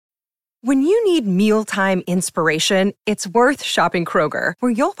When you need mealtime inspiration, it's worth shopping Kroger,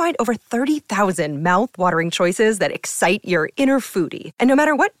 where you'll find over 30,000 mouth-watering choices that excite your inner foodie. And no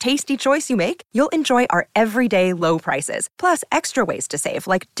matter what tasty choice you make, you'll enjoy our everyday low prices, plus extra ways to save,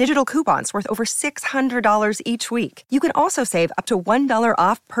 like digital coupons worth over $600 each week. You can also save up to $1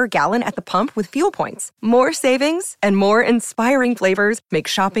 off per gallon at the pump with fuel points. More savings and more inspiring flavors make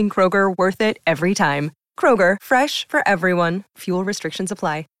shopping Kroger worth it every time. Kroger, fresh for everyone. Fuel restrictions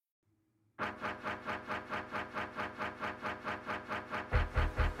apply.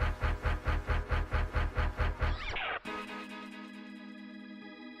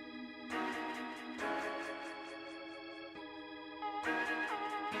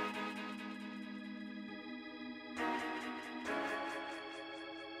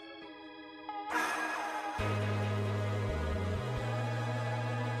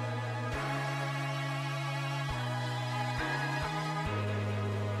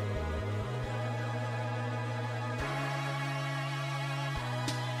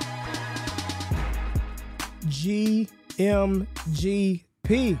 GMGP.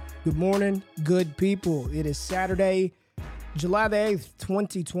 Good morning, good people. It is Saturday, July the 8th,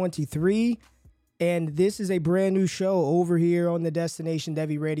 2023, and this is a brand new show over here on the Destination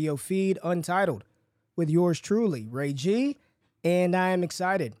Devy radio feed, Untitled, with yours truly, Ray G, and I am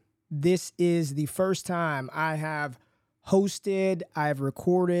excited. This is the first time I have recorded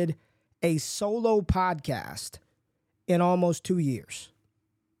a solo podcast in almost 2 years.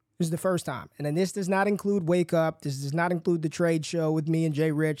 This is the first time. And then this does not include Wake Up. This does not include the trade show with me and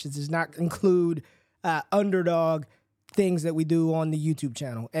Jay Rich. This does not include underdog things that we do on the YouTube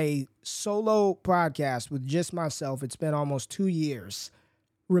channel. A solo podcast with just myself. It's been almost 2 years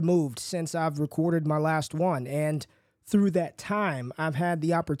removed since I've recorded my last one. And through that time, I've had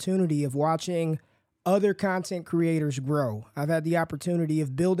the opportunity of watching other content creators grow. I've had the opportunity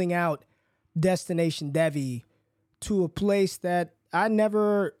of building out Destination Devy to a place that I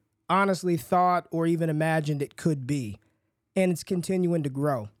never honestly thought or even imagined it could be. And it's continuing to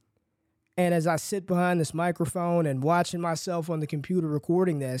grow. And as I sit behind this microphone and watching myself on the computer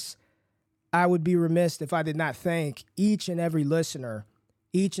recording this, I would be remiss if I did not thank each and every listener,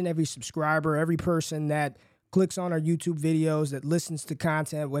 each and every subscriber, every person that clicks on our YouTube videos, that listens to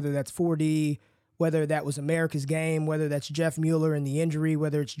content, whether that's 4D, whether that was America's Game, whether that's Jeff Mueller and the injury,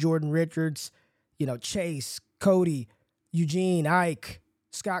 whether it's Jordan Richards, Chase, Cody, Eugene, Ike,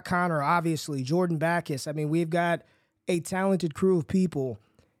 Scott Connor, obviously, Jordan Backus. I mean, we've got a talented crew of people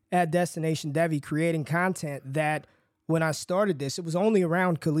at Destination Devy creating content that when I started this, it was only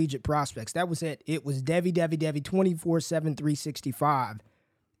around collegiate prospects. That was it. It was Devy 24/7, 365.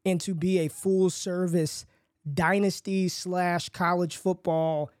 And to be a full-service dynasty/college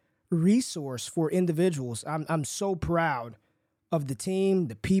football resource for individuals, I'm so proud of the team,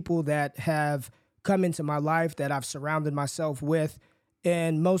 the people that have come into my life, that I've surrounded myself with.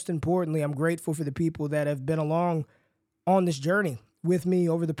 And most importantly, I'm grateful for the people that have been along on this journey with me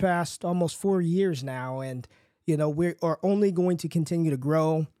over the past almost 4 years now. And, we are only going to continue to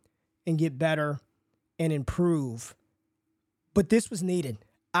grow and get better and improve. But this was needed.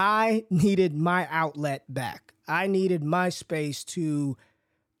 I needed my outlet back. I needed my space to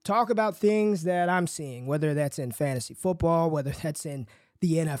talk about things that I'm seeing, whether that's in fantasy football, whether that's in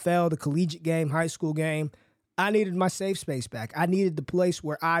the NFL, the collegiate game, high school game. I needed my safe space back. I needed the place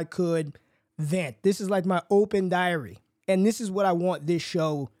where I could vent. This is like my open diary. And this is what I want this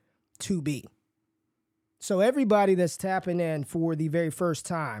show to be. So everybody that's tapping in for the very first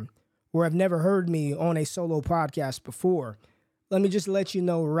time, or have never heard me on a solo podcast before, let me just let you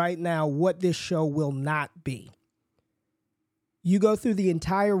know right now what this show will not be. You go through the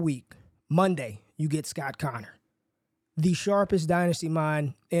entire week. Monday, you get Scott Connor, the sharpest dynasty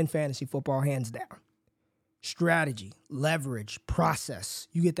mind in fantasy football, hands down. Strategy, leverage, process.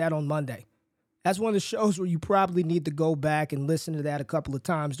 You get that on Monday. That's one of the shows where you probably need to go back and listen to that a couple of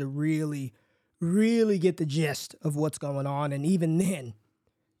times to really, really get the gist of what's going on. And even then,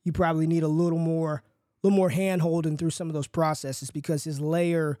 you probably need a little more hand-holding through some of those processes, because his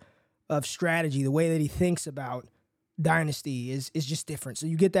layer of strategy, the way that he thinks about dynasty is just different. So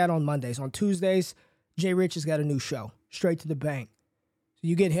you get that on Mondays. On Tuesdays, Jay Rich has got a new show, Straight to the Bank. So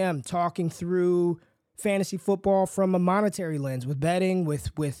you get him talking through fantasy football from a monetary lens, with betting, with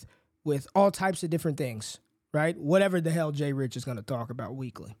all types of different things, right? Whatever the hell Jay Rich is going to talk about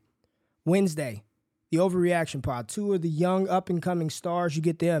weekly. Wednesday, the Overreaction Pod. Two of the young up-and-coming stars. You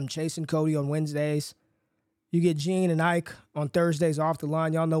get them, Chase and Cody, on Wednesdays. You get Gene and Ike on Thursdays, Off the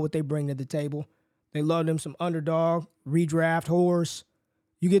Line. Y'all know what they bring to the table. They love them some underdog, redraft, horse.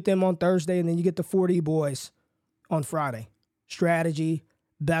 You get them on Thursday, and then you get the 4D boys on Friday. Strategy,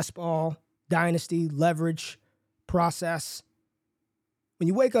 best ball, dynasty, leverage, process. When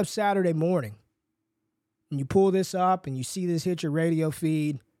you wake up Saturday morning and you pull this up and you see this hit your radio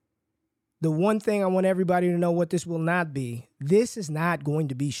feed, the one thing I want everybody to know what this will not be, this is not going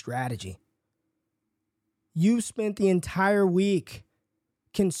to be strategy. You've spent the entire week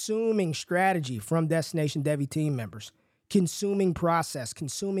consuming strategy from Destination Devy team members, consuming process,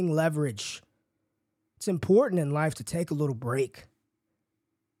 consuming leverage. It's important in life to take a little break.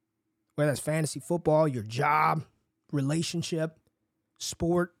 Whether that's fantasy football, your job, relationship,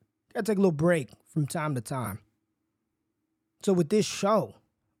 sport, you gotta take a little break from time to time. So with this show,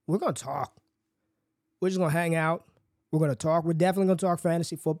 we're going to talk. We're just going to hang out. We're going to talk. We're definitely going to talk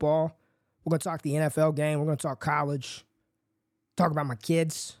fantasy football. We're going to talk the NFL game. We're going to talk college. Talk about my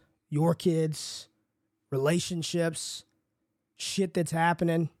kids, your kids, relationships, shit that's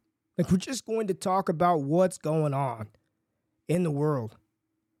happening. Like, we're just going to talk about what's going on in the world.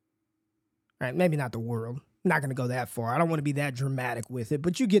 All right, maybe not the world. I'm not going to go that far. I don't want to be that dramatic with it,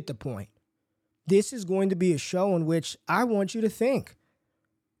 but you get the point. This is going to be a show in which I want you to think.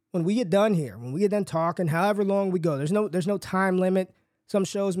 When we get done here, when we get done talking, however long we go, there's no time limit. Some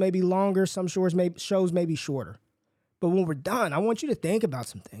shows may be longer, some shows may be shorter. But when we're done, I want you to think about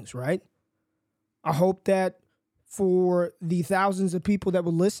some things, right? I hope that for the thousands of people that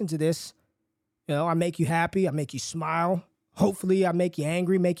will listen to this, I make you happy, I make you smile. Hopefully I make you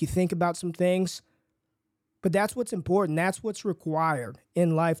angry, make you think about some things. But that's what's important. That's what's required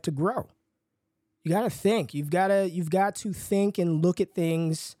in life to grow. You got to think. You've got to think and look at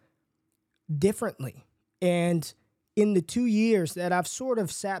things differently. And in the 2 years that I've sort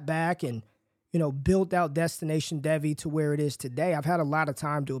of sat back and, built out Destination Devy to where it is today, I've had a lot of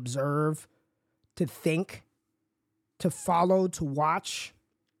time to observe, to think, to follow, to watch.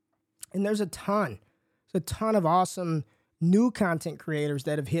 And there's a ton of awesome new content creators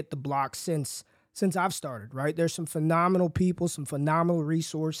that have hit the block since I've started, right? There's some phenomenal people, some phenomenal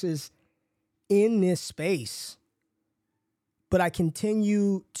resources in this space. But I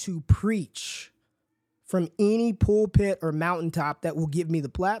continue to preach from any pulpit or mountaintop that will give me the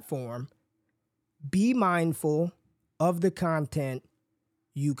platform. Be mindful of the content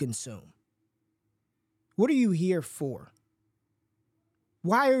you consume. What are you here for?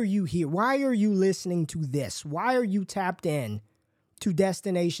 Why are you here? Why are you listening to this? Why are you tapped in to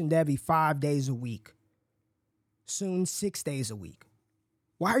Destination Devy 5 days a week? Soon 6 days a week.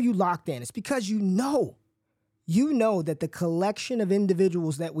 Why are you locked in? It's because you know that the collection of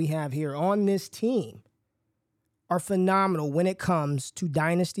individuals that we have here on this team are phenomenal when it comes to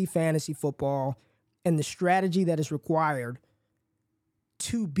dynasty fantasy football and the strategy that is required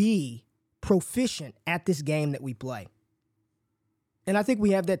to be proficient at this game that we play. And I think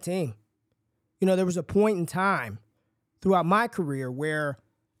we have that team. There was a point in time throughout my career where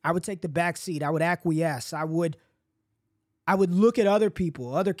I would take the back seat. I would acquiesce. I would look at other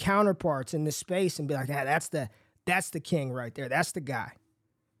people, other counterparts in this space and be like, that's the king right there. That's the guy.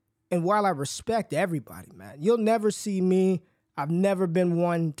 And while I respect everybody, man, you'll never see me. I've never been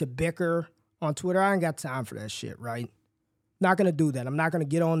one to bicker on Twitter. I ain't got time for that shit, right? Not going to do that. I'm not going to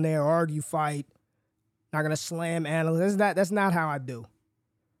get on there, argue, fight. Not going to slam analysts. That's not how I do.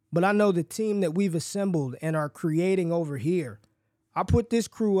 But I know the team that we've assembled and are creating over here, I put this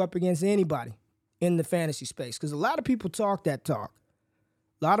crew up against anybody in the fantasy space because a lot of people talk that talk.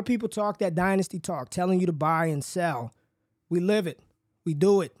 A lot of people talk that dynasty talk, telling you to buy and sell. We live it. We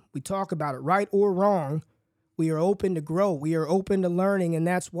do it. We talk about it, right or wrong. We are open to grow. We are open to learning, and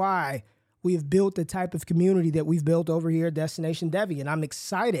that's why we have built the type of community that we've built over here at Destination Devy, and I'm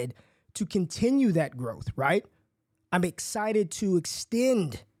excited to continue that growth, right? I'm excited to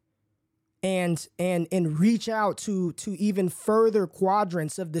extend and reach out to even further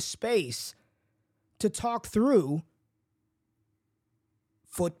quadrants of the space to talk through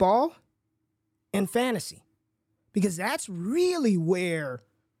football and fantasy, because that's really where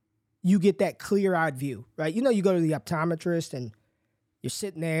you get that clear-eyed view, right? You go to the optometrist and you're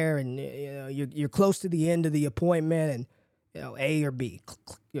sitting there and you're close to the end of the appointment and A or B,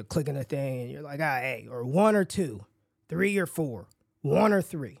 you're clicking the thing and you're like, A, or 1 or 2, 3 or 4, 1 or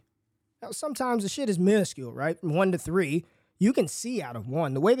 3. Now, sometimes the shit is minuscule, right? From 1 to 3, you can see out of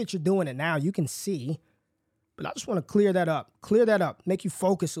 1. The way that you're doing it now, you can see. But I just want to clear that up, make you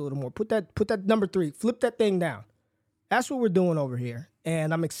focus a little more. Put that number 3, flip that thing down. That's what we're doing over here.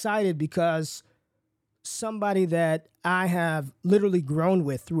 And I'm excited because somebody that I have literally grown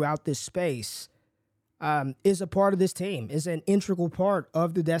with throughout this space is a part of this team, is an integral part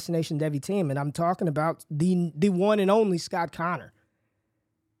of the Destination Devy team. And I'm talking about the one and only Scott Connor.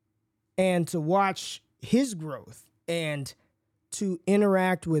 And to watch his growth and to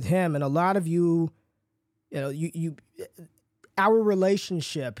interact with him, and a lot of you, our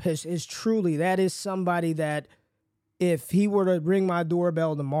relationship is truly, that is somebody that if he were to ring my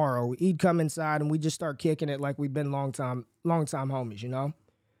doorbell tomorrow, he'd come inside and we just start kicking it like we've been long time homies,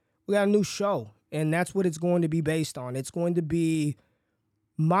 We got a new show, and that's what it's going to be based on. It's going to be,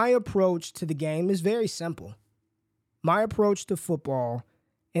 my approach to the game is very simple. My approach to football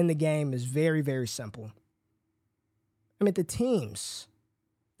in the game is very, very simple. I mean, the teams,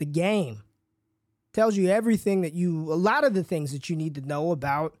 the game, tells you everything a lot of the things that you need to know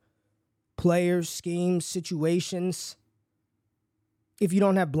about players, schemes, situations. If you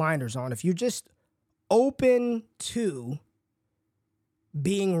don't have blinders on, if you're just open to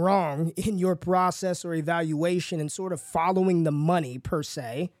being wrong in your process or evaluation and sort of following the money per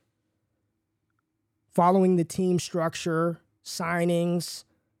se, following the team structure, signings,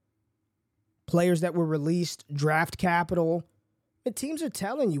 players that were released, draft capital, the teams are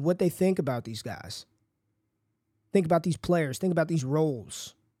telling you what they think about these guys. Think about these players. Think about these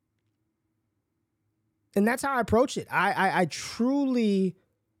roles. And that's how I approach it. I truly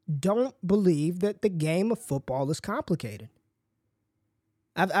don't believe that the game of football is complicated.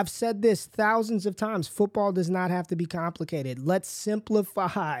 I've said this thousands of times. Football does not have to be complicated. Let's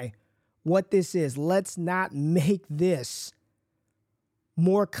simplify what this is. Let's not make this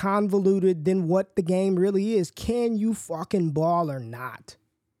more convoluted than what the game really is. Can you fucking ball or not?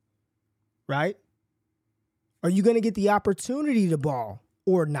 Right? Are you going to get the opportunity to ball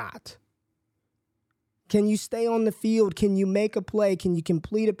or not? Can you stay on the field? Can you make a play? Can you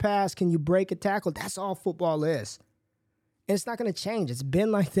complete a pass? Can you break a tackle? That's all football is. And it's not going to change. It's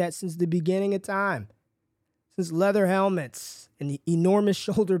been like that since the beginning of time. Since leather helmets and enormous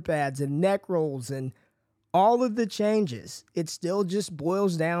shoulder pads and neck rolls and all of the changes, it still just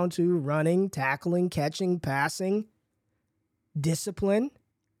boils down to running, tackling, catching, passing, discipline,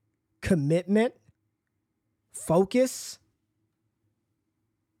 commitment, focus.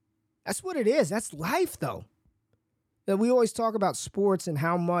 That's what it is. That's life, though. That we always talk about sports and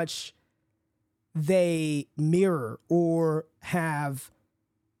how much they mirror or have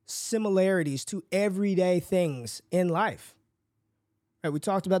similarities to everyday things in life. Right, we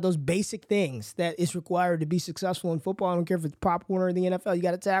talked about those basic things that is required to be successful in football. I don't care if it's Pop Warner or the NFL. You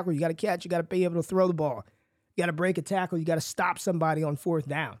got to tackle, you got to catch, you got to be able to throw the ball. You got to break a tackle, you got to stop somebody on fourth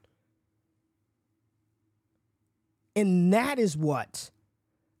down. And that is what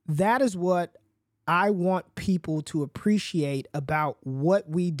I want people to appreciate about what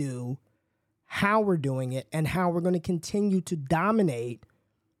we do, how we're doing it, and how we're going to continue to dominate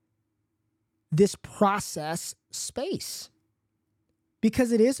this process space.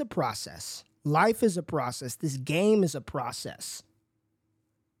 Because it is a process. Life is a process. This game is a process.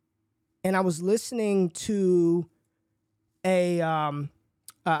 And I was listening to I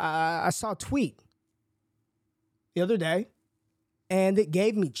saw a tweet the other day, and it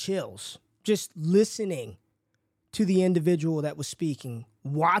gave me chills just listening to the individual that was speaking,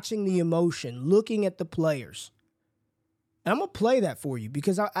 watching the emotion, looking at the players. And I'm going to play that for you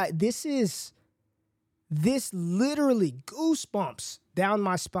because this literally goosebumps down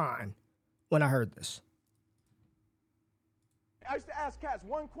my spine when I heard this. I used to ask cats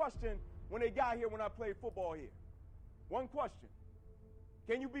one question when they got here when I played football here. One question.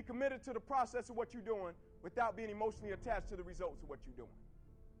 Can you be committed to the process of what you're doing without being emotionally attached to the results of what you're doing?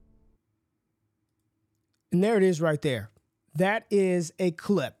 And there it is right there. That is a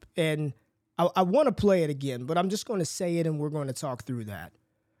clip. And I want to play it again, but I'm just going to say it and we're going to talk through that.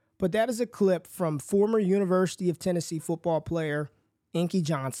 But that is a clip from former University of Tennessee football player Inky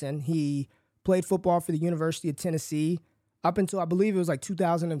Johnson. He played football for the University of Tennessee up until I believe it was like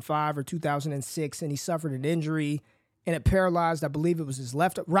 2005 or 2006, and he suffered an injury, and it paralyzed, I believe it was his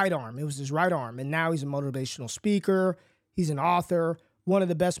right arm. It was his right arm, and now he's a motivational speaker. He's an author, one of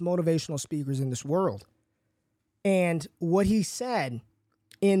the best motivational speakers in this world. And what he said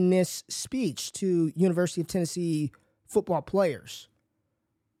in this speech to University of Tennessee football players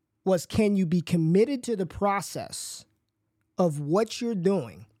was, can you be committed to the process of what you're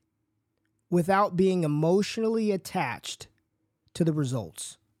doing without being emotionally attached to the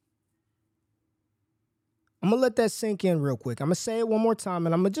results? I'm going to let that sink in real quick. I'm going to say it one more time,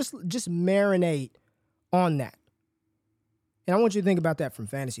 and I'm going to just marinate on that. And I want you to think about that from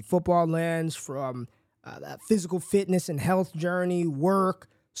fantasy football lens, from physical fitness and health journey, work,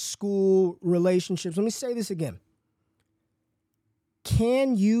 school, relationships. Let me say this again.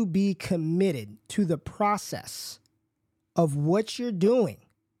 Can you be committed to the process of what you're doing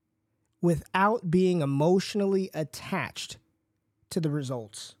without being emotionally attached to the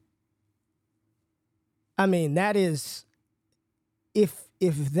results? I mean, that is if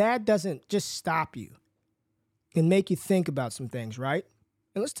that doesn't just stop you and make you think about some things, right?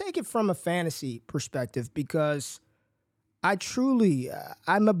 And let's take it from a fantasy perspective, because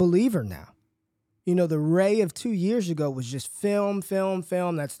I'm a believer now. You know, the Ray of 2 years ago was just film, film,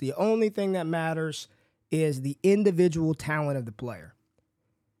 film. That's the only thing that matters, is the individual talent of the player.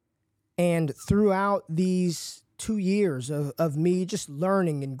 And throughout these 2 years of me just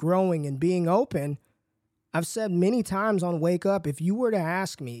learning and growing and being open, I've said many times on Wake Up, if you were to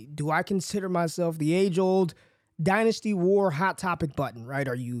ask me, do I consider myself the age-old Dynasty War hot topic button, right?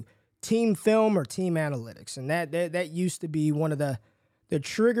 Are you team film or team analytics? And that used to be one of the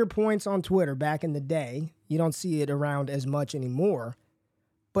trigger points on Twitter back in the day. You don't see it around as much anymore.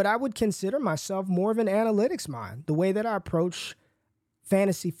 But I would consider myself more of an analytics mind. The way that I approach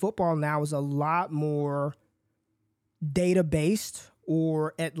fantasy football now is a lot more data-based,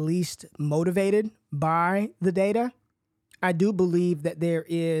 or at least motivated by the data. I do believe that there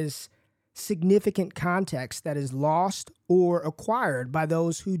is significant context that is lost or acquired by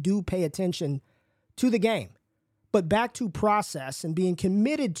those who do pay attention to the game. But back to process and being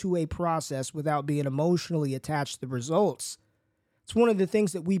committed to a process without being emotionally attached to the results. It's one of the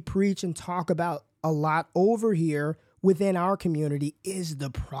things that we preach and talk about a lot over here within our community, is the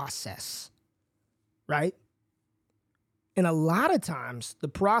process, right? And a lot of times the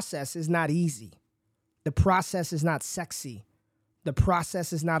process is not easy. The process is not sexy. The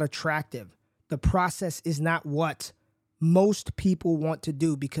process is not attractive. The process is not what most people want to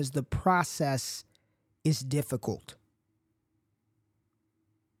do, because the process is difficult.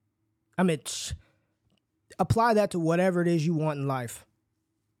 I mean, apply that to whatever it is you want in life.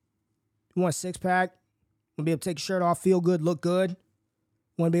 You want a six-pack? You want to be able to take your shirt off, feel good, look good? You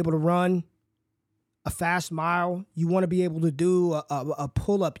want to be able to run a fast mile? You want to be able to do a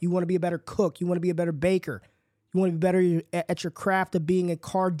pull-up? You want to be a better cook? You want to be a better baker? You want to be better at your craft of being a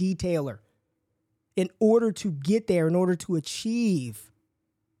car detailer? In order to get there, in order to achieve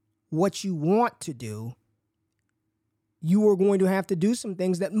what you want to do, you are going to have to do some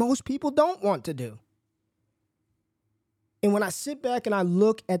things that most people don't want to do. And when I sit back and I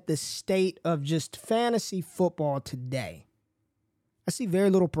look at the state of just fantasy football today, I see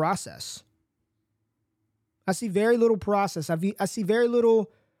very little process. I see very little process. I see very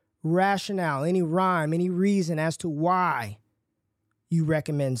little rationale, any rhyme, any reason as to why you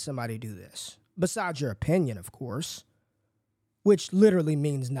recommend somebody do this. Besides your opinion, of course, which literally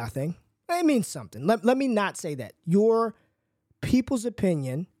means nothing. It means something. Let me not say that. Your people's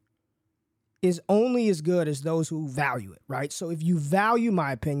opinion is only as good as those who value it, right? So if you value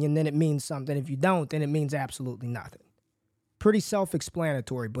my opinion, then it means something. If you don't, then it means absolutely nothing. Pretty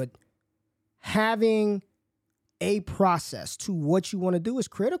self-explanatory, but having a process to what you want to do is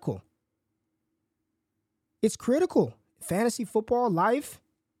critical. It's critical. Fantasy football, life.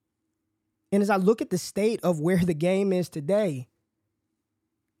 And as I look at the state of where the game is today,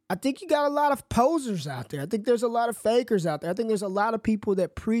 I think you got a lot of posers out there. I think there's a lot of fakers out there. I think there's a lot of people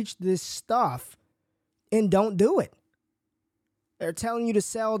that preach this stuff and don't do it. They're telling you to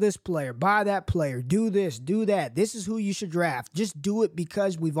sell this player, buy that player, do this, do that. This is who you should draft. Just do it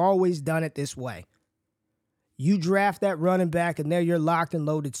because we've always done it this way. You draft that running back and there you're locked and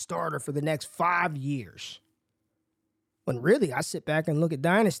loaded starter for the next 5 years. When really, I sit back and look at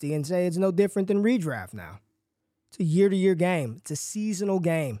Dynasty and say it's no different than redraft now. It's a year-to-year game. It's a seasonal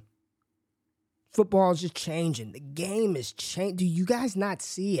game. Football is just changing. The game is changing. Do you guys not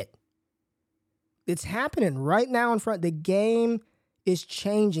see it? It's happening right now in front. The game is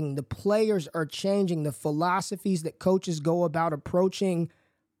changing. The players are changing. The philosophies that coaches go about approaching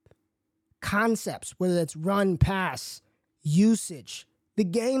concepts, whether it's run, pass, usage. The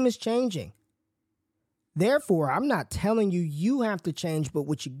game is changing. Therefore, I'm not telling you have to change, but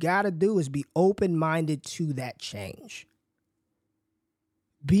what you got to do is be open-minded to that change.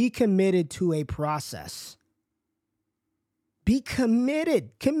 Be committed to a process. Be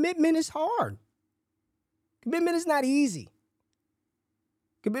committed. Commitment is hard. Commitment is not easy.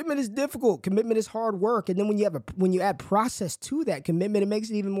 Commitment is difficult. Commitment is hard work. And then when you add process to that commitment, it makes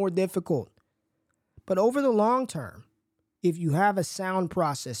it even more difficult. But over the long term, if you have a sound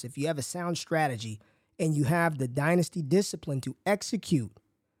process, if you have a sound strategy, and you have the Dynasty discipline to execute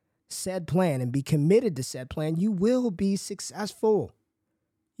said plan and be committed to said plan, you will be successful.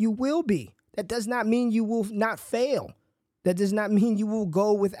 You will be. That does not mean you will not fail. That does not mean you will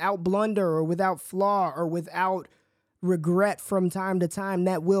go without blunder or without flaw or without regret from time to time.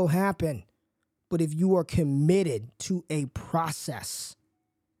 That will happen. But if you are committed to a process,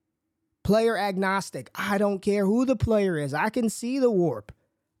 player agnostic, I don't care who the player is. I can see the warp.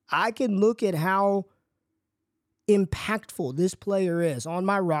 I can look at how impactful this player is on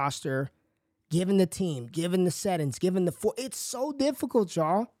my roster, given the team, given the settings, given the it's so difficult,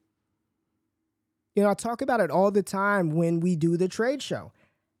 y'all. You know, I talk about it all the time when we do the trade show.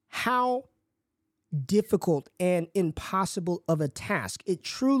 How difficult and impossible of a task it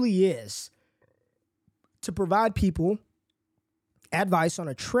truly is to provide people advice on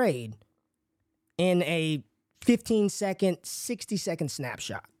a trade in a 15-second, 60-second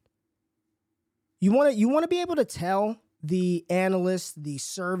snapshot. You want to be able to tell the analyst, the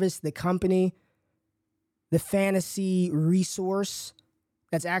service, the company, the fantasy resource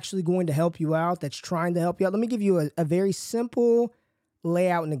that's actually going to help you out, that's trying to help you out. Let me give you a very simple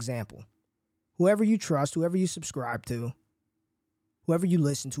layout and example. Whoever you trust, whoever you subscribe to, whoever you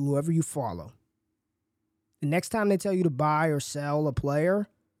listen to, whoever you follow, the next time they tell you to buy or sell a player,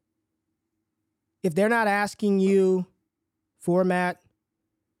 if they're not asking you format,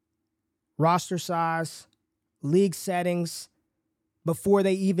 roster size, league settings, before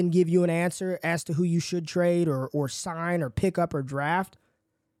they even give you an answer as to who you should trade or sign or pick up or draft,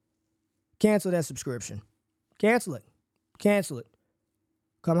 cancel that subscription. Cancel it. Cancel it.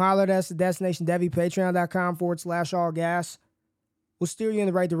 Come holler at us at Destination Devy, patreon.com/allgas. We'll steer you in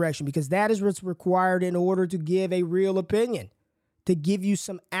the right direction because that is what's required in order to give a real opinion, to give you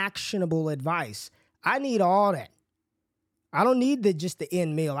some actionable advice. I need all that. I don't need just the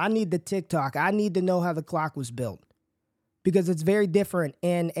end meal. I need the TikTok. I need to know how the clock was built because it's very different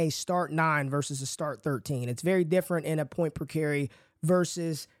in a start 9 versus a start 13. It's very different in a point per carry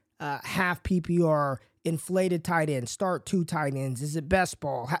versus half PPR, inflated tight end, start 2 tight ends. Is it best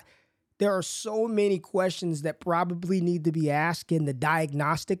ball? There are so many questions that probably need to be asked in the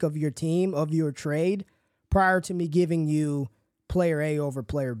diagnostic of your team, of your trade, prior to me giving you player A over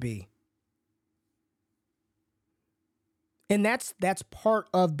player B. And that's part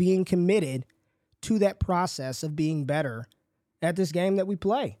of being committed to that process of being better at this game that we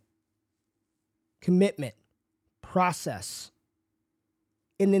play. Commitment, process.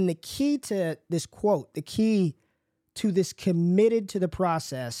 And then the key to this quote, the key to this committed to the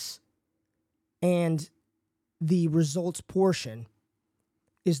process and the results portion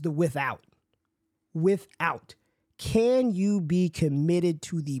is the without. Without. Can you be committed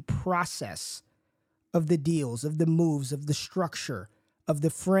to the process of the deals, of the moves, of the structure, of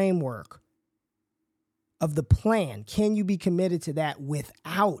the framework, of the plan? Can you be committed to that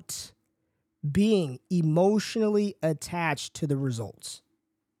without being emotionally attached to the results?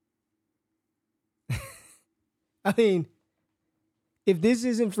 I mean, if this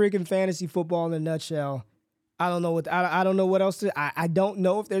isn't freaking fantasy football in a nutshell, I don't know what else to. I don't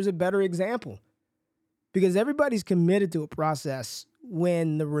know if there's a better example, because everybody's committed to a process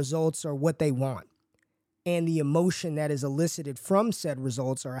when the results are what they want, and the emotion that is elicited from said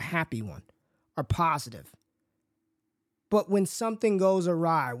results are a happy one, are positive. But when something goes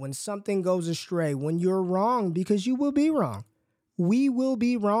awry, when something goes astray, when you're wrong, because you will be wrong, we will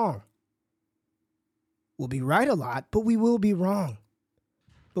be wrong. We'll be right a lot, but we will be wrong.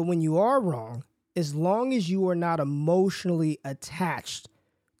 But when you are wrong, as long as you are not emotionally attached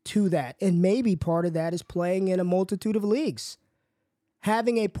to that, and maybe part of that is playing in a multitude of leagues,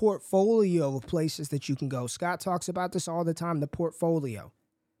 having a portfolio of places that you can go. Scott talks about this all the time, the portfolio.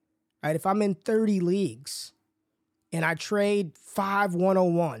 Right? If I'm in 30 leagues and I trade 5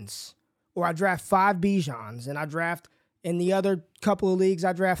 101s, or I draft 5 Bijans, and I draft, in the other couple of leagues,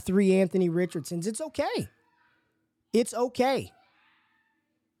 I draft 3 Anthony Richardsons, it's okay. It's okay.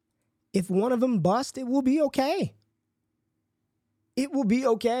 If one of them bust, it will be okay. It will be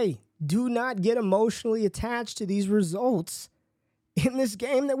okay. Do not get emotionally attached to these results in this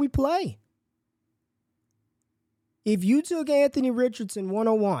game that we play. If you took Anthony Richardson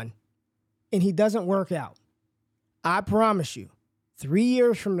 101 and he doesn't work out, I promise you, 3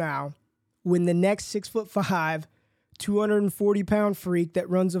 years from now, when the next 6'5", 240-pound freak that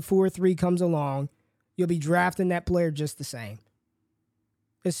runs a 4.3 comes along, you'll be drafting that player just the same.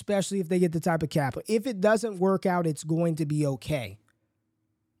 Especially if they get the type of capital. If it doesn't work out, it's going to be okay.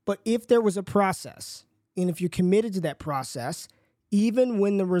 But if there was a process, and if you're committed to that process, even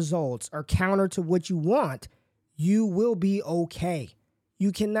when the results are counter to what you want, you will be okay.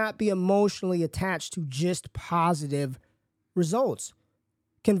 You cannot be emotionally attached to just positive results.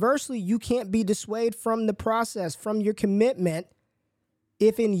 Conversely, you can't be dissuaded from the process, from your commitment,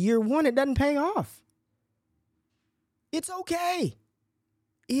 if in year 1 it doesn't pay off. It's okay.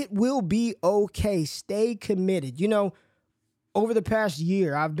 It will be okay. Stay committed. You know, over the past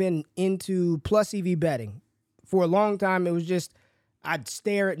year, I've been into plus EV betting. For a long time, it was just, I'd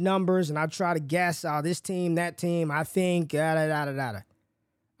stare at numbers and I'd try to guess, this team, that team, I think, I've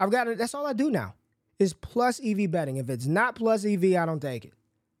got it. That's all I do now. is plus EV betting. If it's not plus EV, I don't take it.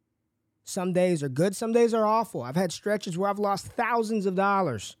 Some days are good, some days are awful. I've had stretches where I've lost thousands of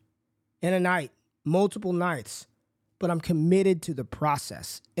dollars in a night, multiple nights, but I'm committed to the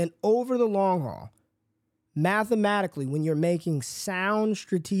process. And over the long haul, mathematically, when you're making sound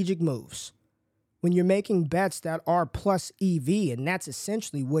strategic moves, when you're making bets that are plus EV, and that's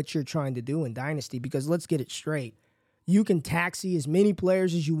essentially what you're trying to do in Dynasty, because let's get it straight. You can taxi as many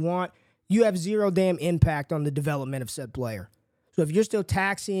players as you want. You have zero damn impact on the development of said player. So if you're still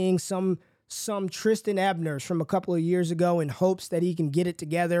taxiing some Tristan Ebners from a couple of years ago in hopes that he can get it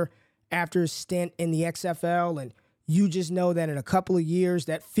together after his stint in the XFL, and you just know that in a couple of years,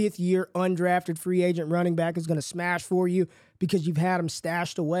 that fifth-year undrafted free agent running back is going to smash for you because you've had him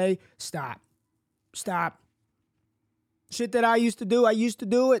stashed away, stop. Shit that I used to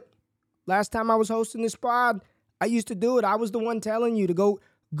do it. Last time I was hosting this pod, I used to do it. I was the one telling you to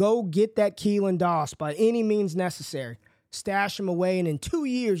go get that Keelan Doss by any means necessary. Stash him away, and in 2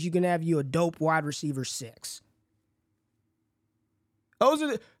 years, you can have you a dope wide receiver 6.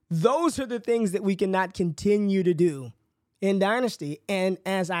 Those are the things that we cannot continue to do in Dynasty. And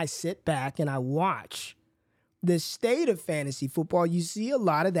as I sit back and I watch the state of fantasy football, you see a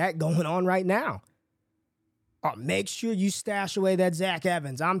lot of that going on right now. Make sure you stash away that Zach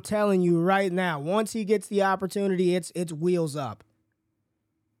Evans. I'm telling you right now, once he gets the opportunity, it's wheels up.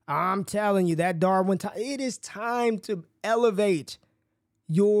 I'm telling you, that Darwin time, it is time to elevate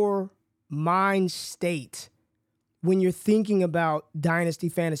your mind state when you're thinking about Dynasty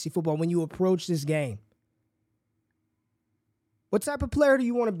fantasy football, when you approach this game. What type of player do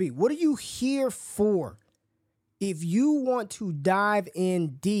you want to be? What are you here for? If you want to dive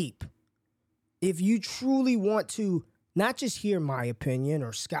in deep, if you truly want to not just hear my opinion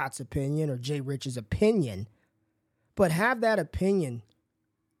or Scott's opinion or Jay Rich's opinion, but have that opinion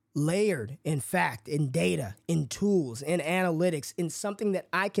layered in fact, in data, in tools, in analytics, in something that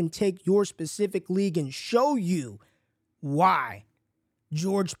I can take your specific league and show you why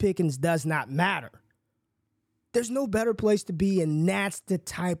George Pickens does not matter. There's no better place to be, and that's the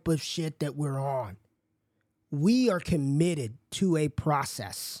type of shit that we're on. We are committed to a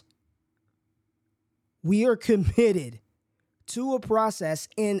process. We are committed to a process,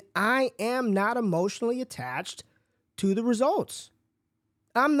 and I am not emotionally attached to the results.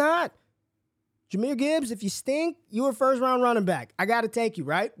 I'm not. Jahmyr Gibbs, if you stink, you're a first-round running back. I got to take you,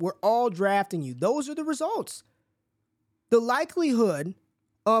 right? We're all drafting you. Those are the results. The likelihood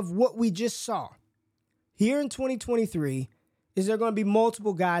of what we just saw here in 2023 is there going to be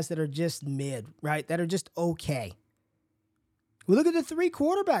multiple guys that are just mid, right? That are just okay. We look at the 3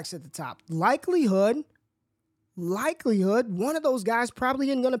 quarterbacks at the top. Likelihood, one of those guys probably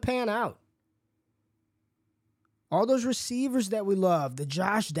isn't going to pan out. All those receivers that we love, the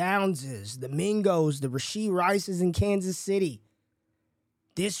Josh Downses, the Mingos, the Rashee Rices in Kansas City.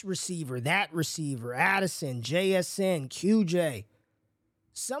 This receiver, that receiver, Addison, JSN, QJ.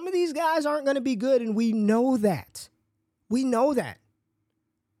 Some of these guys aren't going to be good, and we know that. We know that.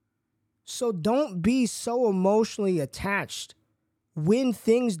 So don't be so emotionally attached when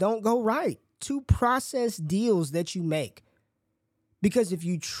things don't go right to process deals that you make. Because if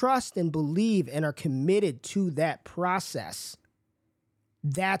you trust and believe and are committed to that process,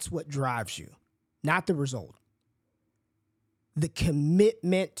 that's what drives you, not the result. The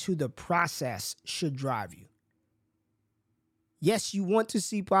commitment to the process should drive you. Yes, you want to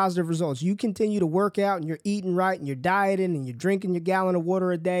see positive results. You continue to work out and you're eating right and you're dieting and you're drinking your gallon of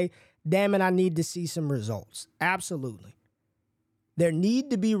water a day. Damn it, I need to see some results. Absolutely. There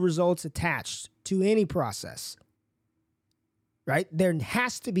need to be results attached to any process. Right? There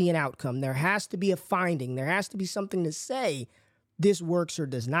has to be an outcome. There has to be a finding. There has to be something to say this works or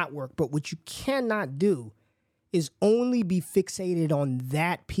does not work. But what you cannot do is only be fixated on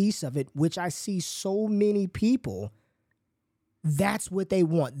that piece of it, which I see so many people, that's what they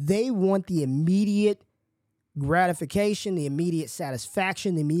want. They want the immediate gratification, the immediate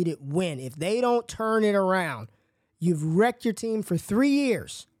satisfaction, the immediate win. If they don't turn it around, you've wrecked your team for 3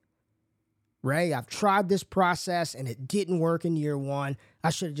 years. Ray, I've tried this process and it didn't work in year 1. I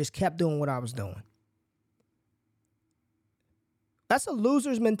should have just kept doing what I was doing. That's a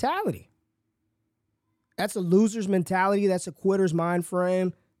loser's mentality. That's a loser's mentality. That's a quitter's mind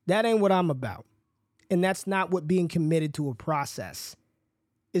frame. That ain't what I'm about. And that's not what being committed to a process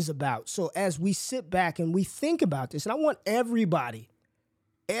is about. So as we sit back and we think about this, and I want everybody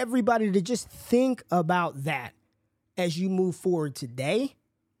to just think about that as you move forward today,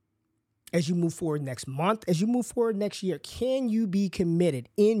 as you move forward next month, as you move forward next year. Can you be committed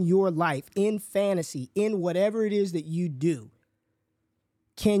in your life, in fantasy, in whatever it is that you do?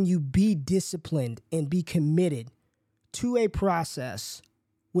 can you be disciplined and be committed to a process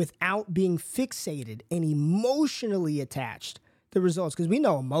without being fixated and emotionally attached to results? Because we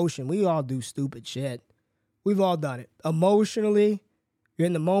know emotion. We all do stupid shit. We've all done it. Emotionally, you're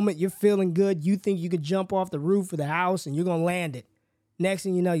in the moment, you're feeling good, you think you could jump off the roof of the house and you're going to land it. Next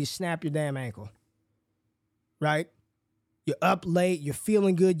thing you know, you snap your damn ankle. Right? You're up late, you're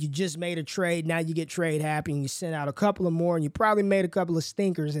feeling good, you just made a trade, now you get trade happy and you send out a couple of more and you probably made a couple of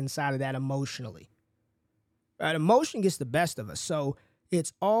stinkers inside of that emotionally. Right? Emotion gets the best of us. So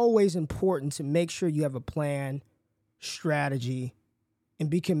it's always important to make sure you have a plan, strategy,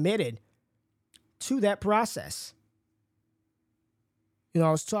 and be committed to that process. You know,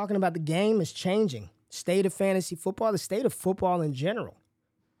 I was talking about the game is changing. State of fantasy football, the state of football in general.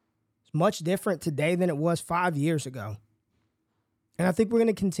 It's much different today than it was 5 years ago. And I think we're going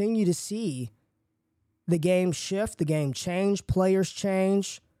to continue to see the game shift, the game change, players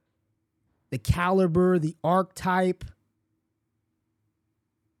change, the caliber, the archetype,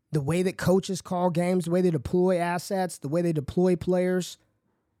 the way that coaches call games, the way they deploy assets, the way they deploy players.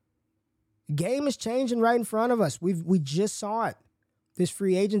 The game is changing right in front of us. We just saw it this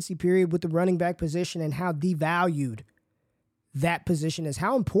free agency period with the running back position and how devalued that position is,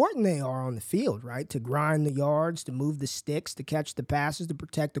 how important they are on the field, right? To grind the yards, to move the sticks, to catch the passes, to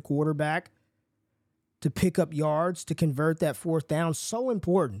protect the quarterback, to pick up yards, to convert that fourth down. So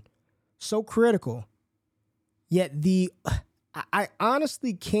important, so critical. Yet I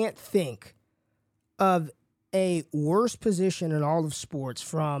honestly can't think of a worse position in all of sports,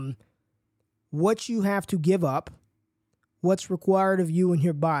 from what you have to give up, what's required of you and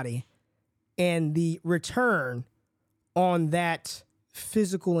your body, and the return on that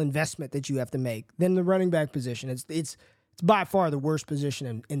physical investment that you have to make, than the running back position. It's by far the worst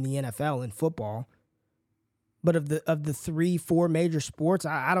position in the NFL in football. But of the 3-4 major sports,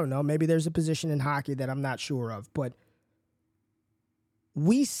 I don't know. Maybe there's a position in hockey that I'm not sure of. But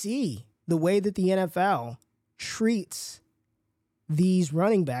we see the way that the NFL treats these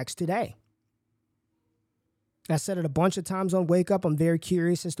running backs today. I said it a bunch of times on Wake Up. I'm very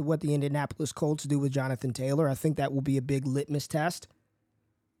curious as to what the Indianapolis Colts do with Jonathan Taylor. I think that will be a big litmus test.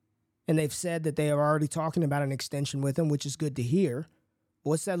 And they've said that they are already talking about an extension with him, which is good to hear.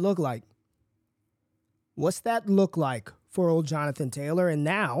 What's that look like? What's that look like for old Jonathan Taylor? And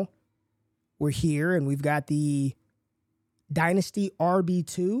now we're here and we've got the Dynasty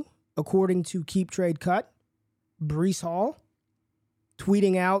RB2, according to Keep Trade Cut, Breece Hall,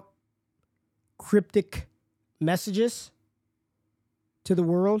 tweeting out cryptic messages to the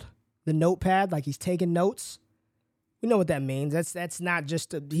world, the notepad, like he's taking notes. We know what that means. That's not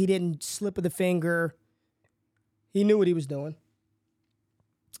just he didn't slip of the finger. He knew what he was doing.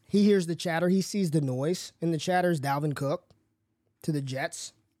 He hears the chatter. He sees the noise. And the chatter is Dalvin Cook to the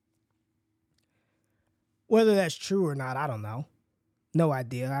Jets. Whether that's true or not, I don't know. No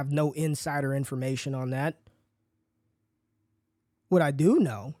idea. I have no insider information on that. What I do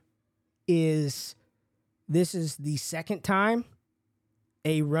know is this is the second time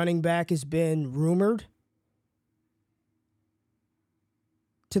a running back has been rumored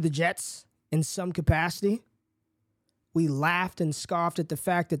to the Jets in some capacity. We laughed and scoffed at the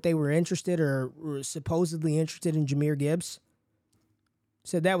fact that they were interested or were supposedly interested in Jahmyr Gibbs.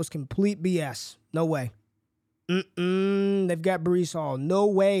 Said that was complete BS. No way. They've got Breece Hall. No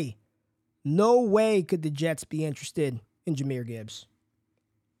way. No way could the Jets be interested in Jahmyr Gibbs.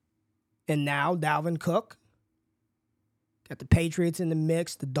 And now Dalvin Cook. Got the Patriots in the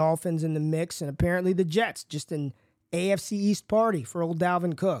mix, the Dolphins in the mix, and apparently the Jets. Just an AFC East party for old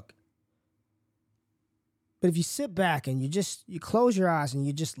Dalvin Cook. But if you sit back and you close your eyes and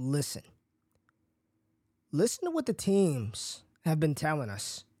you just listen. Listen to what the teams have been telling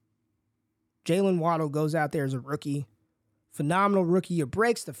us. Jalen Waddle goes out there as a rookie. Phenomenal rookie year.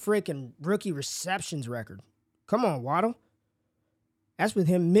 Breaks the freaking rookie receptions record. Come on, Waddle. That's with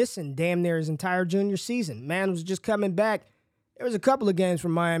him missing damn near his entire junior season. Man was just coming back. There was a couple of games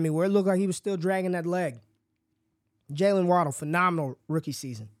from Miami where it looked like he was still dragging that leg. Jalen Waddle, phenomenal rookie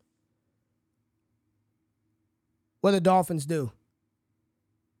season. What do the Dolphins do?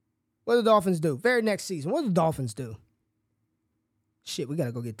 What do the Dolphins do? Very next season, what do the Dolphins do? Shit, we got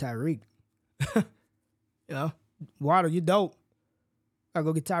to go get Tyreek. You know, Waddle, you dope. Gotta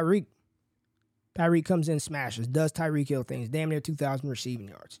go get Tyreek. Tyreek comes in, smashes, does Tyreek Hill things. Damn near 2,000 receiving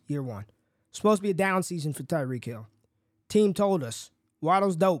yards, year one. Supposed to be a down season for Tyreek Hill. Team told us,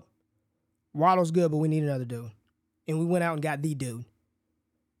 Waddle's dope. Waddle's good, but we need another dude. And we went out and got the dude.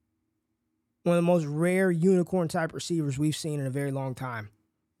 One of the most rare unicorn-type receivers we've seen in a very long time.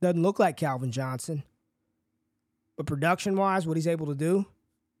 Doesn't look like Calvin Johnson. But production-wise, what he's able to do,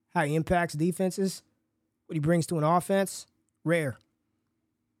 how he impacts defenses, what he brings to an offense, rare.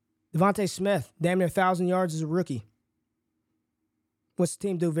 Devontae Smith, damn near 1,000 yards as a rookie. What's the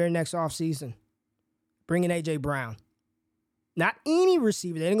team do very next offseason? Bring in A.J. Brown. Not any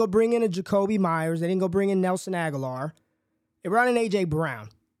receiver. They didn't go bring in a Jacoby Myers. They didn't go bring in Nelson Aguilar. They brought in A.J. Brown.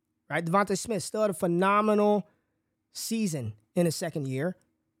 Right? Devontae Smith still had a phenomenal season in his second year,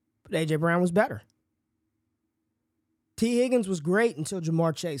 but A.J. Brown was better. T. Higgins was great until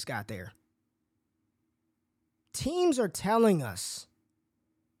Jamar Chase got there. Teams are telling us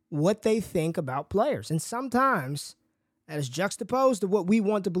what they think about players, and sometimes that is juxtaposed to what we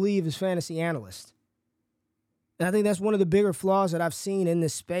want to believe as fantasy analysts. And I think that's one of the bigger flaws that I've seen in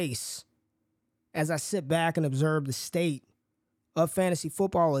this space as I sit back and observe the state of fantasy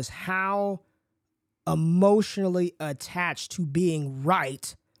football is how emotionally attached to being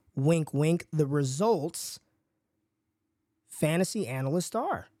right, wink, wink, the results fantasy analysts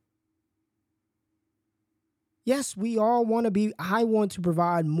are. Yes, we all want to be, I want to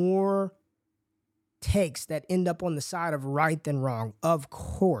provide more takes that end up on the side of right than wrong. Of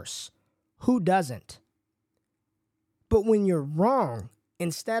course. Who doesn't? But when you're wrong,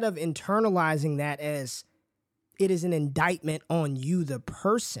 instead of internalizing that as it is an indictment on you, the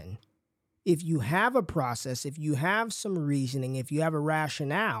person, if you have a process, if you have some reasoning, if you have a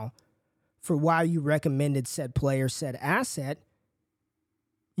rationale for why you recommended said player, said asset,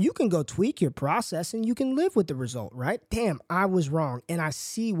 you can go tweak your process and you can live with the result, right? Damn, I was wrong and I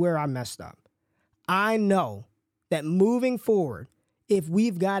see where I messed up. I know that moving forward, if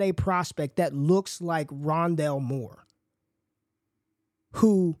we've got a prospect that looks like Rondale Moore,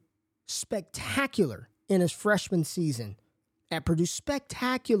 who spectacular in his freshman season at Purdue,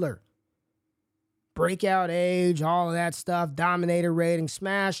 spectacular. Breakout age, all of that stuff, dominator rating,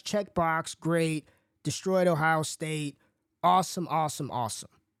 smash, checkbox, great, destroyed Ohio State, awesome, awesome, awesome.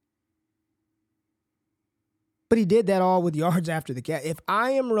 But he did that all with yards after the catch. If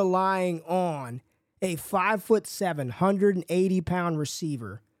I am relying on a 5'7", 180-pound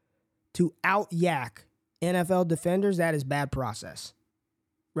receiver to out-yak NFL defenders, that is bad process,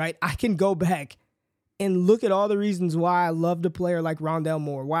 right? I can go back and look at all the reasons why I loved a player like Rondale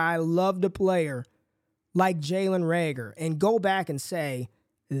Moore, why I loved a player like Jalen Reagor, and go back and say,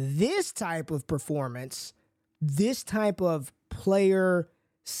 this type of performance, this type of player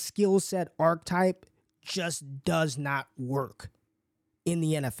skill set archetype just does not work in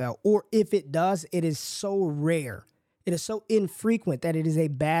the NFL. Or if it does, it is so rare, it is so infrequent that it is a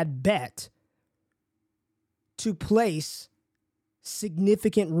bad bet to place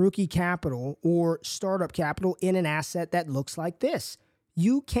significant rookie capital or startup capital in an asset that looks like this.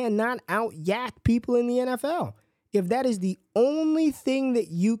 You cannot out-yak people in the NFL. If that is the only thing that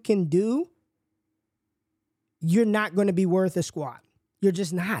you can do, you're not going to be worth a squat. You're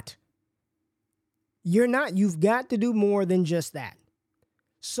just not. You're not. You've got to do more than just that.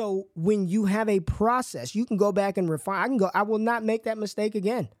 So when you have a process, you can go back and refine. I will not make that mistake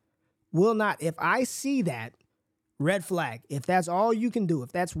again. Will not. If I see that, red flag. If that's all you can do,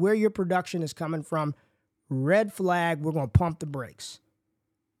 if that's where your production is coming from, red flag, we're going to pump the brakes.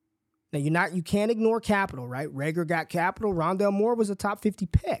 Now, you can't ignore capital, right? Reagor got capital. Rondale Moore was a top 50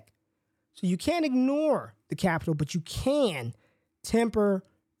 pick. So you can't ignore the capital, but you can temper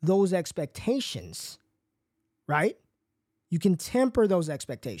those expectations, right? You can temper those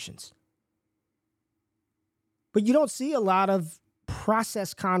expectations. But you don't see a lot of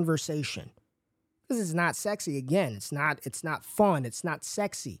process conversation because it's not sexy. Again, it's not fun. It's not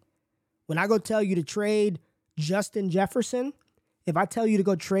sexy. When I go tell you to trade Justin Jefferson, if I tell you to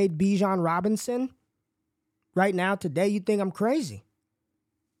go trade Bijan Robinson right now, today, you think I'm crazy,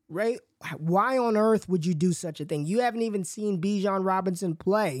 right? Why on earth would you do such a thing? You haven't even seen Bijan Robinson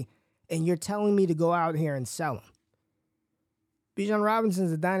play, and you're telling me to go out here and sell him. Bijan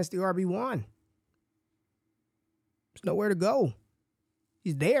Robinson's a dynasty RB1. There's nowhere to go.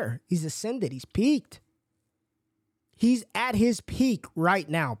 He's there. He's ascended. He's peaked. He's at his peak right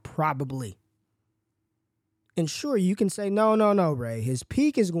now, probably. And sure, you can say, no, Ray. His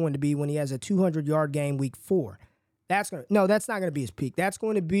peak is going to be when he has a 200-yard game week 4. That's not going to be his peak. That's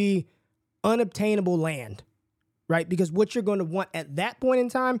going to be unobtainable land, right? Because what you're going to want at that point in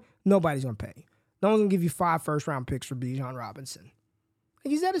time, nobody's going to pay. No one's going to give you 5 first-round picks for Bijan Robinson.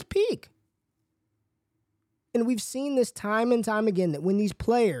 He's at his peak. And we've seen this time and time again that when these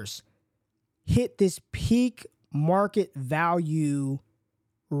players hit this peak market value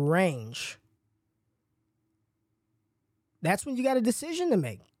range, that's when you got a decision to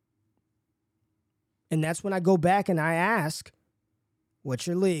make. And that's when I go back and I ask, what's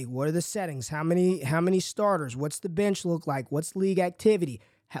your league? What are the settings? How many starters? What's the bench look like? What's league activity?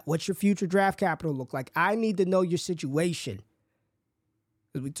 What's your future draft capital look like? I need to know your situation.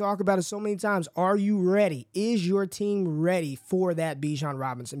 As we talk about it so many times, are you ready? Is your team ready for that Bijan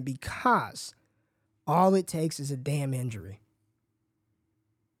Robinson? Because all it takes is a damn injury.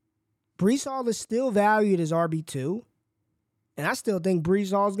 Breece Hall is still valued as RB2, and I still think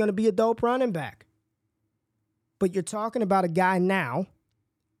Breece Hall is going to be a dope running back. But you're talking about a guy now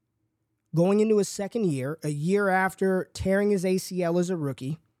going into his second year, a year after tearing his ACL as a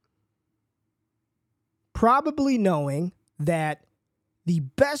rookie, probably knowing that the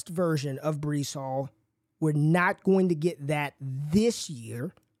best version of Breece Hall, we're not going to get that this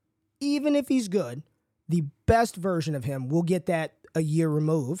year. Even if he's good, the best version of him, we'll get that a year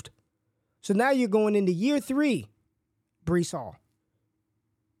removed. So now you're going into year 3, Breece Hall.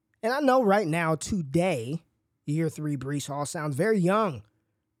 And I know right now, today, year 3 Breece Hall sounds very young,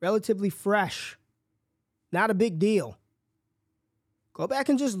 relatively fresh, not a big deal. Go back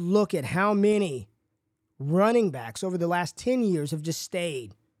and just look at how many running backs over the last 10 years have just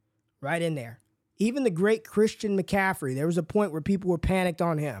stayed right in there. Even the great Christian McCaffrey, there was a point where people were panicked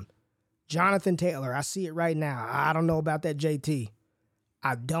on him. Jonathan Taylor, I see it right now. I don't know about that JT.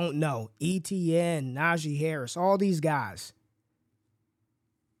 I don't know. ETN, Najee Harris, all these guys.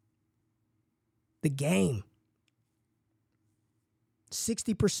 The game.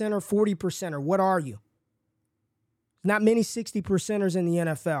 60% or 40%, or what are you? Not many 60%ers in the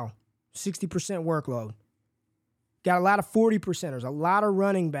NFL. 60% workload. Got a lot of 40%ers, a lot of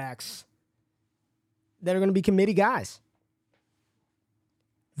running backs that are going to be committee guys.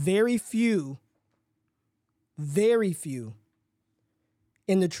 Very few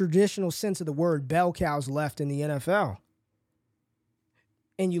in the traditional sense of the word bell cows left in the NFL.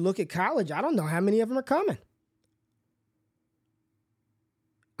 And you look at college, I don't know how many of them are coming.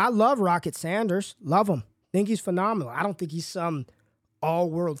 I love Rocket Sanders. Love him. Think he's phenomenal. I don't think he's some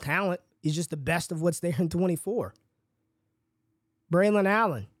all-world talent. He's just the best of what's there in 24. Braylon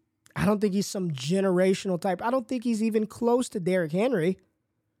Allen. I don't think he's some generational type. I don't think he's even close to Derrick Henry.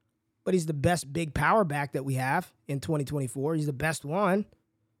 But he's the best big power back that we have in 2024. He's the best one.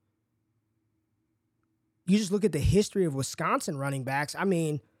 You just look at the history of Wisconsin running backs. I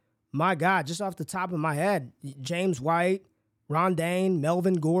mean, my God, just off the top of my head, James White, Ron Dane,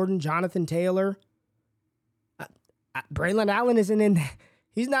 Melvin Gordon, Jonathan Taylor. Braylon Allen isn't in that.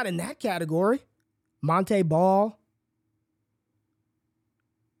 He's not in that category. Monte Ball.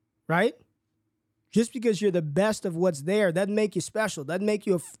 Right? Just because you're the best of what's there doesn't make you special. Doesn't make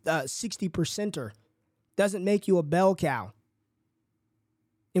you a 60%er. Doesn't make you a bell cow.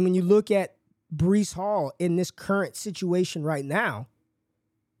 And when you look at Breece Hall in this current situation right now,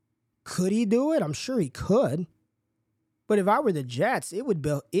 could he do it? I'm sure he could. But if I were the Jets,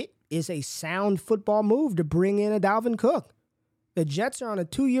 it is a sound football move to bring in a Dalvin Cook. The Jets are on a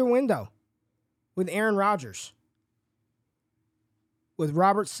 2-year window with Aaron Rodgers, with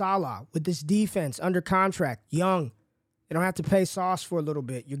Robert Saleh, with this defense under contract, young. They don't have to pay Sauce for a little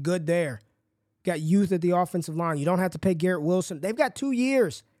bit. You're good there. Got youth at the offensive line. You don't have to pay Garrett Wilson. They've got 2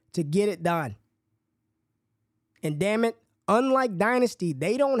 years to get it done. And damn it, unlike Dynasty,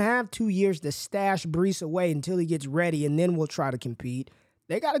 they don't have 2 years to stash Breece away until he gets ready, and then we'll try to compete.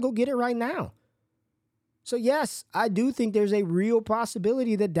 They got to go get it right now. So yes, I do think there's a real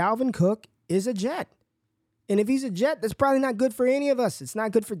possibility that Dalvin Cook is a Jet. And if he's a Jet, that's probably not good for any of us. It's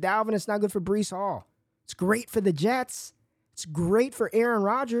not good for Dalvin. It's not good for Breece Hall. It's great for the Jets. It's great for Aaron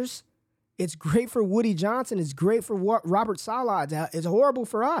Rodgers. It's great for Woody Johnson. It's great for Robert Saleh. It's horrible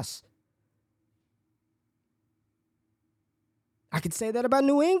for us. I could say that about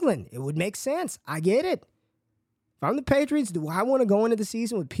New England. It would make sense. I get it. If I'm the Patriots, do I want to go into the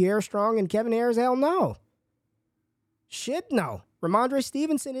season with Pierre Strong and Kevin Ayers? Hell no. Shit, no. Ramondre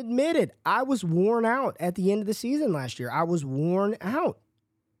Stevenson admitted, I was worn out at the end of the season last year. I was worn out.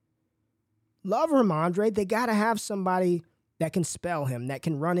 Love Ramondre. They got to have somebody that can spell him, that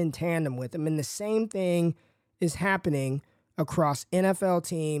can run in tandem with him. And the same thing is happening across NFL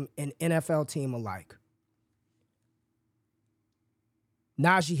team and NFL team alike.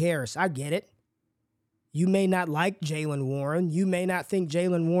 Najee Harris, I get it. You may not like Jaylen Warren. You may not think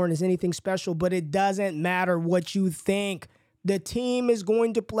Jaylen Warren is anything special, but it doesn't matter what you think. The team is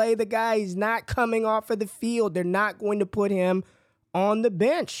going to play the guy. He's not coming off of the field. They're not going to put him on the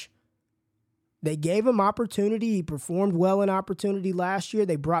bench. They gave him opportunity. He performed well in opportunity last year.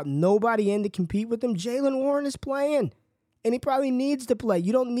 They brought nobody in to compete with him. Jaylen Warren is playing, and he probably needs to play.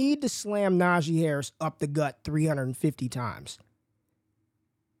 You don't need to slam Najee Harris up the gut 350 times.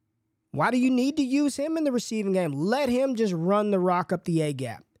 Why do you need to use him in the receiving game? Let him just run the rock up the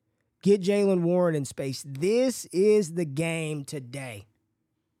A-gap. Get Jaylen Warren in space. This is the game today.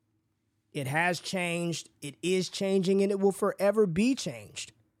 It has changed, it is changing, and it will forever be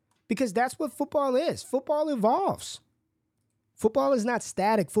changed. Because that's what football is. Football evolves. Football is not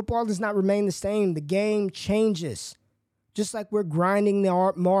static. Football does not remain the same. The game changes. Just like we're grinding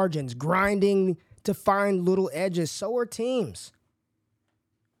the margins, grinding to find little edges, so are teams.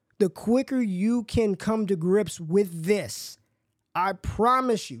 The quicker you can come to grips with this, I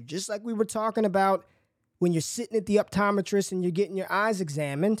promise you, just like we were talking about when you're sitting at the optometrist and you're getting your eyes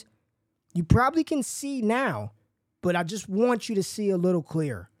examined, you probably can see now, but I just want you to see a little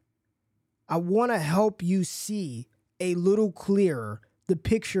clearer. I want to help you see a little clearer the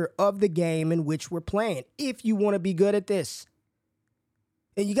picture of the game in which we're playing, if you want to be good at this.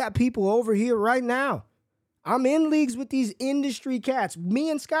 And you got people over here right now. I'm in leagues with these industry cats. Me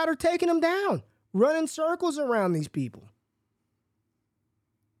and Scott are taking them down, running circles around these people.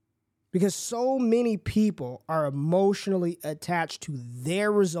 Because so many people are emotionally attached to their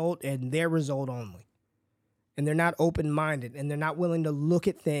result and their result only. And they're not open-minded, and they're not willing to look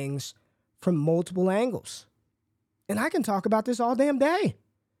at things from multiple angles. And I can talk about this all damn day.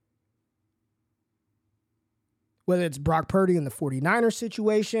 Whether it's Brock Purdy in the 49ers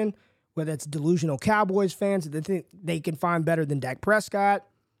situation, whether it's delusional Cowboys fans that think they can find better than Dak Prescott,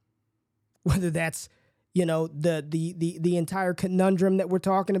 whether that's, you know, the entire conundrum that we're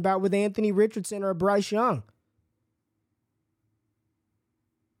talking about with Anthony Richardson or Bryce Young.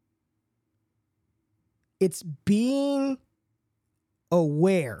 It's being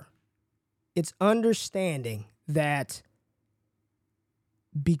aware. It's understanding that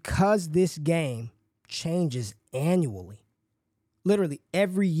because this game changes annually, literally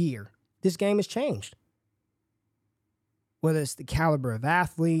every year, this game has changed. Whether it's the caliber of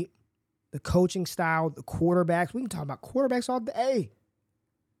athlete, the coaching style, the quarterbacks. We can talk about quarterbacks all day.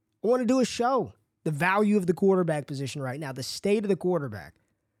 I want to do a show. The value of the quarterback position right now, the state of the quarterback.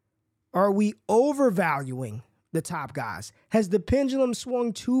 Are we overvaluing the top guys? Has the pendulum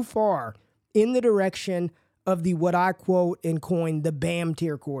swung too far in the direction of the, what I quote and coin, the BAM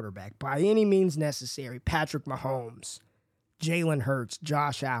tier quarterback? By any means necessary. Patrick Mahomes, Jalen Hurts,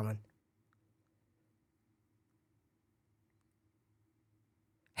 Josh Allen.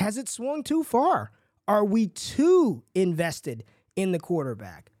 Has it swung too far? Are we too invested in the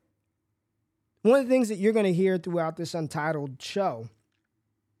quarterback? One of the things that you're going to hear throughout this Untitled show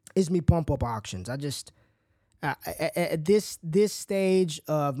is me pump up auctions. I just, at this stage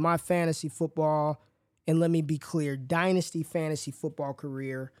of my fantasy football, and let me be clear, dynasty fantasy football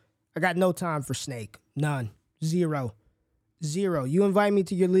career, I got no time for snake. None. Zero. You invite me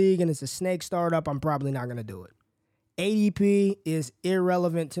to your league and it's a snake startup, I'm probably not going to do it. ADP is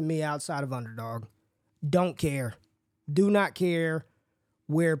irrelevant to me outside of Underdog. Don't care. Do not care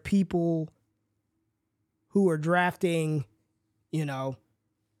where people who are drafting, you know,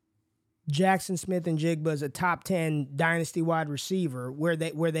 Jackson Smith and Jigba as a top 10 dynasty wide receiver, where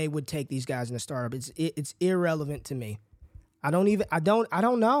they would take these guys in a startup. It's irrelevant to me. I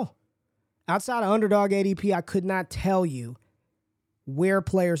don't know. Outside of Underdog ADP, I could not tell you where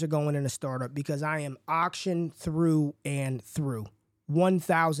players are going in a startup because I am auction through and through,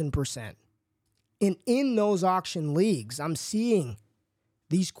 1,000%. And in those auction leagues, I'm seeing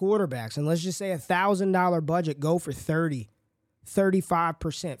these quarterbacks, and let's just say $1,000 budget go for 30, 35%,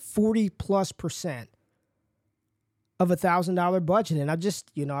 40+% of $1,000 budget.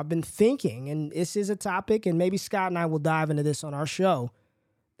 And I've been thinking, and this is a topic, and maybe Scott and I will dive into this on our show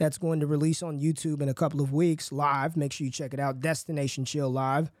that's going to release on YouTube in a couple of weeks live. Make sure you check it out. Destination Chill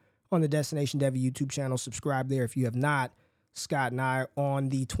Live on the Destination Devy YouTube channel. Subscribe there if you have not. Scott and I on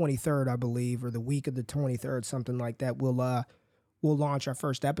the 23rd, I believe, or the week of the 23rd, something like that, we'll launch our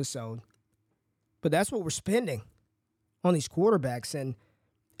first episode. But that's what we're spending on these quarterbacks. And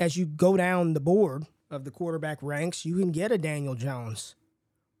as you go down the board of the quarterback ranks, you can get a Daniel Jones,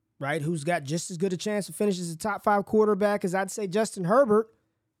 right, who's got just as good a chance to finish as a top 5 quarterback as I'd say Justin Herbert.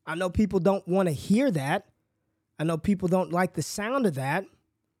 I know people don't want to hear that. I know people don't like the sound of that.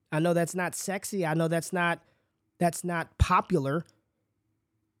 I know that's not sexy. I know that's not popular.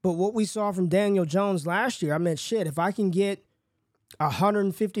 But what we saw from Daniel Jones last year, I mean, shit, if I can get a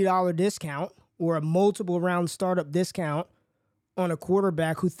 $150 discount or a multiple round startup discount on a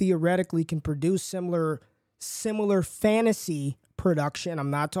quarterback who theoretically can produce similar fantasy production,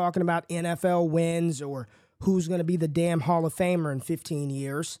 I'm not talking about NFL wins or who's going to be the damn Hall of Famer in 15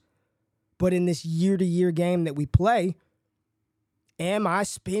 years. But in this year-to-year game that we play, am I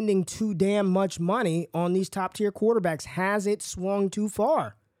spending too damn much money on these top-tier quarterbacks? Has it swung too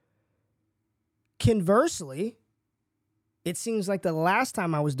far? Conversely, it seems like the last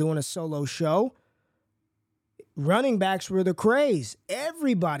time I was doing a solo show, running backs were the craze.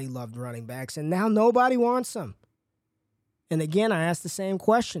 Everybody loved running backs, and now nobody wants them. And again, I ask the same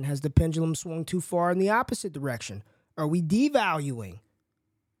question. Has the pendulum swung too far in the opposite direction? Are we devaluing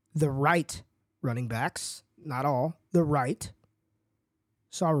the right running backs? Not all, the right.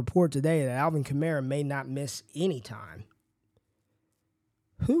 Saw a report today that Alvin Kamara may not miss any time.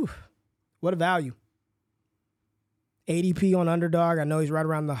 Whew, what a value. ADP on Underdog, I know he's right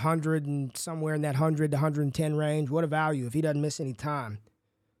around the 100 and somewhere in that 100 to 110 range. What a value if he doesn't miss any time.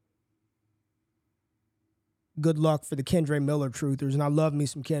 Good luck for the Kendre Miller truthers, and I love me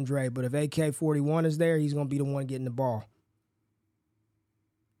some Kendre, but if AK-41 is there, he's going to be the one getting the ball.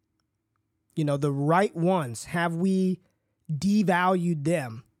 You know, the right ones, have we devalued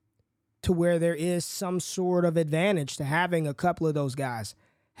them to where there is some sort of advantage to having a couple of those guys?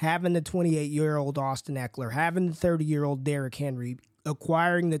 Having the 28-year-old Austin Eckler, having the 30-year-old Derrick Henry,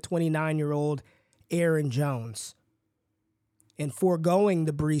 acquiring the 29-year-old Aaron Jones, and foregoing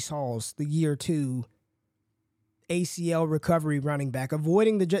the Breece Halls, the year 2 ACL recovery running back,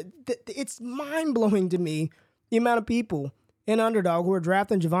 avoiding it's mind-blowing to me, the amount of people in Underdog who are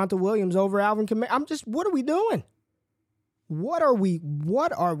drafting Javonte Williams over Alvin Kamara. What are we doing? What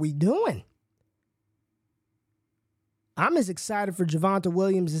are we doing? I'm as excited for Javonte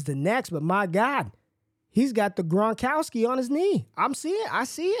Williams as the next, but my God, he's got the Gronkowski on his knee. I see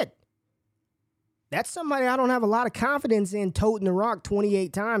it. That's somebody I don't have a lot of confidence in toting the rock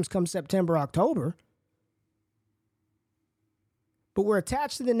 28 times come September, October. But we're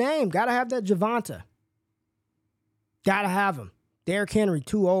attached to the name. Got to have that Javonte. Got to have him. Derrick Henry,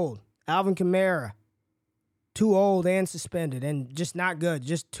 too old. Alvin Kamara, too old and suspended and just not good.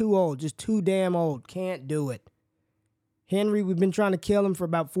 Just too old. Just too damn old. Can't do it. Henry, we've been trying to kill him for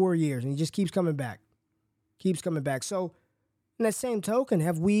about 4 years, and he just keeps coming back. So, in that same token,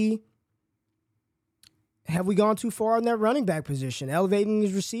 have we gone too far in that running back position, elevating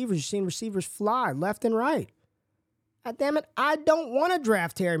these receivers? You've seen receivers fly left and right. God damn it, I don't want to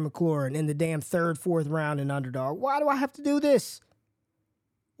draft Terry McLaurin in the damn 3rd, 4th round in Underdog. Why do I have to do this?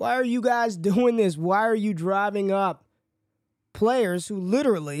 Why are you guys doing this? Why are you driving up players who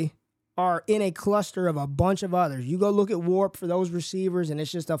literally are in a cluster of a bunch of others? You go look at Warp for those receivers, and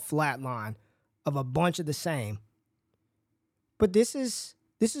it's just a flat line of a bunch of the same. But this is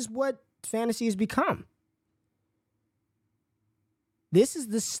what fantasy has become. This is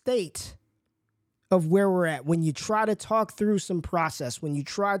the state of where we're at. When you try to talk through some process, when you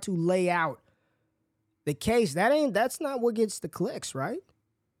try to lay out the case, that's not what gets the clicks, right?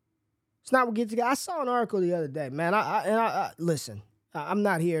 It's not what gets the. I saw an article the other day, man. I listen. I'm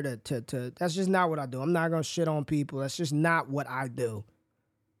not here to. That's just not what I do. I'm not gonna shit on people. That's just not what I do.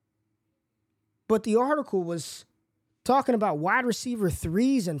 But the article was talking about wide receiver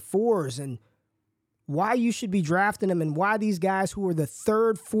 3s and 4s and why you should be drafting them and why these guys who are the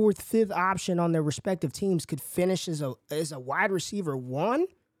 3rd, 4th, 5th option on their respective teams could finish as a wide receiver 1.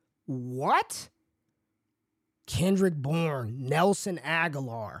 What? Kendrick Bourne, Nelson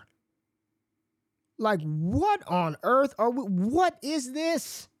Aguilar. Like, what on earth are we? What is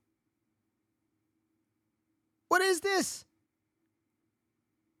this? What is this?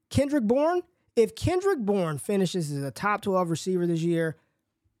 Kendrick Bourne? If Kendrick Bourne finishes as a top 12 receiver this year,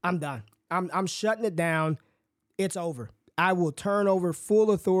 I'm done. I'm shutting it down. It's over. I will turn over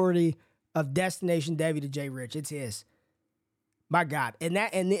full authority of Destination Debbie to Jay Rich. It's his. My God. And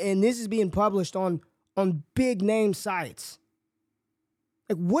this is being published on big name sites.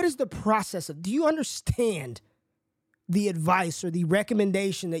 Like, what is the process of? Do you understand the advice or the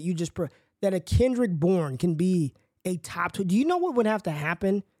recommendation that you just that a Kendrick Bourne can be a top 2? Do you know what would have to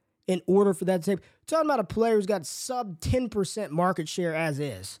happen in order for that to take? Talking about a player who's got sub 10% market share as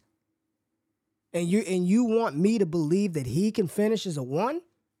is. And you want me to believe that he can finish as a 1?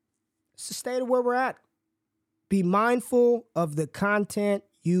 It's the state of where we're at. Be mindful of the content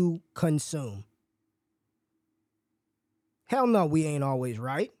you consume. Hell no, we ain't always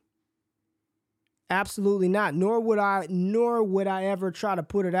right. Absolutely not. Nor would I ever try to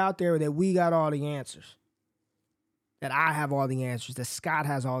put it out there that we got all the answers. That I have all the answers. That Scott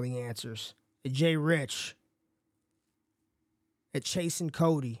has all the answers. That Jay Rich. That Chase and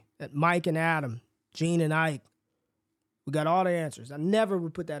Cody. That Mike and Adam. Gene and Ike. We got all the answers. I never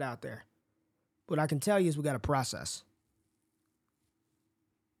would put that out there. What I can tell you is we got a process.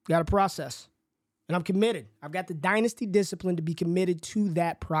 Got a process. And I'm committed. I've got the dynasty discipline to be committed to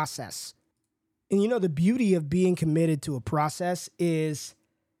that process. And you know, the beauty of being committed to a process is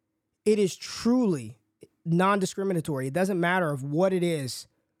it is truly non-discriminatory. It doesn't matter of what it is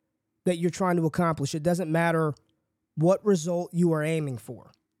that you're trying to accomplish. It doesn't matter what result you are aiming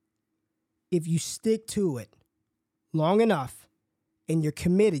for. If you stick to it, long enough and you're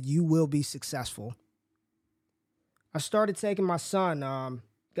committed, you will be successful. I started taking my son. You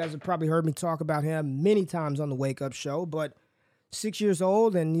guys have probably heard me talk about him many times on the Wake Up Show, but 6 years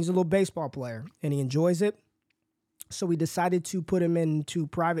old, and he's a little baseball player, and he enjoys it. So we decided to put him into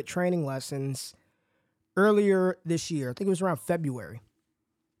private training lessons earlier this year. I think it was around February.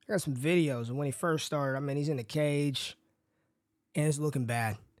 I got some videos of when he first started. I mean, he's in the cage, and it's looking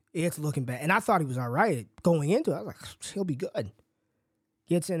bad. It's looking bad. And I thought he was all right going into it. I was like, he'll be good.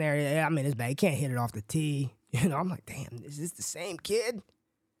 Gets in there. Yeah, I mean, it's bad. He can't hit it off the tee. You know, I'm like, damn, is this the same kid?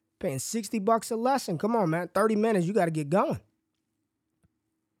 Paying $60 a lesson. Come on, man. 30 minutes, you got to get going.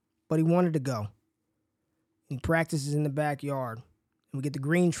 But he wanted to go. He practices in the backyard. And we get the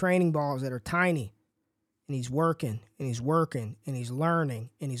green training balls that are tiny. And he's working, and he's working, and he's learning,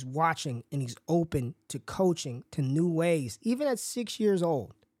 and he's watching, and he's open to coaching, to new ways, even at 6 years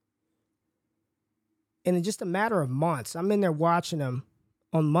old. And in just a matter of months, I'm in there watching him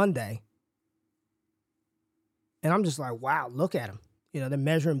on Monday. And I'm just like, wow, look at him. You know, they're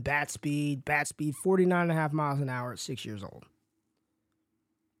measuring bat speed 49.5 miles an hour at 6 years old.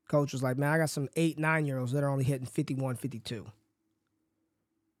 Coach was like, man, I got some 8, 9-year-olds that are only hitting 51, 52.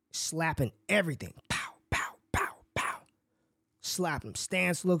 Slapping everything. Pow, pow, pow, pow. Slapping him.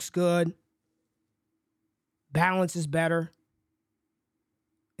 Stance looks good. Balance is better.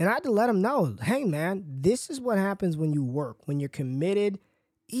 And I had to let him know, hey, man, this is what happens when you work. When you're committed,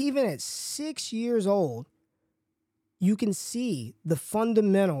 even at 6 years old, you can see the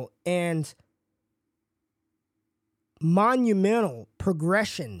fundamental and monumental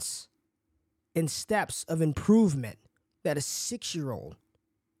progressions and steps of improvement that a 6-year-old,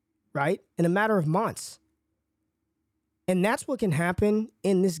 right, in a matter of months. And that's what can happen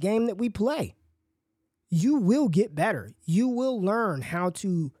in this game that we play. You will get better. You will learn how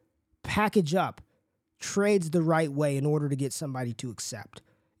to package up trades the right way in order to get somebody to accept.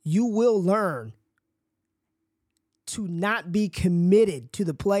 You will learn to not be committed to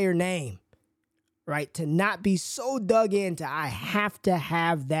the player name, right? To not be so dug into, I have to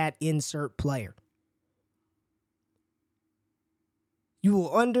have that insert player. You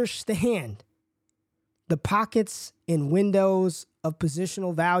will understand the pockets and windows of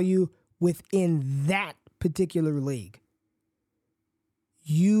positional value within that particular league.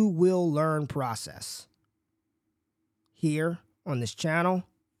 You will learn process here on this channel,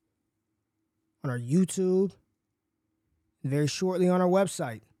 on our YouTube, very shortly on our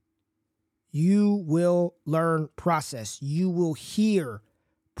website. You will learn process. You will hear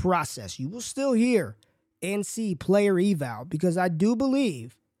process. You will still hear and see player eval, because I do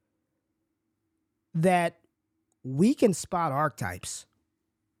believe that we can spot archetypes.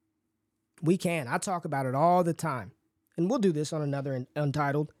 We can. I talk about it all the time. And we'll do this on another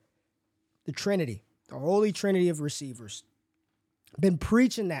Untitled. The Trinity, the Holy Trinity of receivers. Been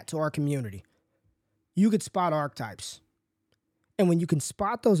preaching that to our community. You could spot archetypes. And when you can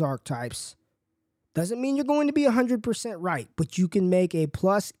spot those archetypes, doesn't mean you're going to be 100% right, but you can make a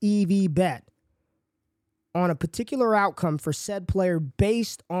plus EV bet on a particular outcome for said player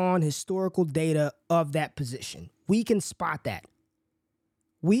based on historical data of that position. We can spot that.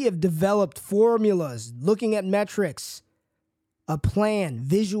 We have developed formulas, looking at metrics, a plan,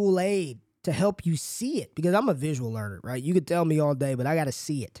 visual aid to help you see it, because I'm a visual learner, right? You could tell me all day, but I got to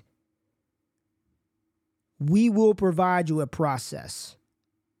see it. We will provide you a process.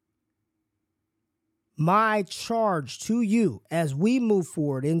 My charge to you as we move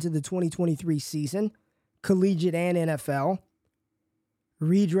forward into the 2023 season, collegiate and NFL,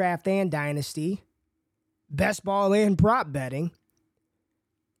 redraft and dynasty, best ball and prop betting,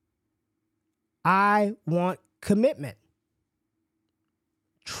 I want commitment.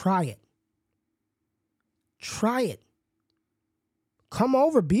 Try it. Try it. Come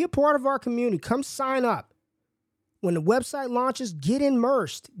over. Be a part of our community. Come sign up. When the website launches, get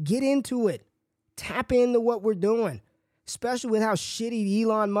immersed. Get into it. Tap into what we're doing, especially with how shitty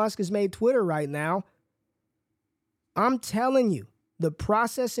Elon Musk has made Twitter right now. I'm telling you, the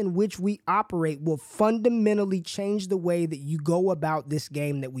process in which we operate will fundamentally change the way that you go about this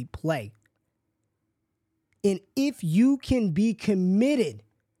game that we play. And if you can be committed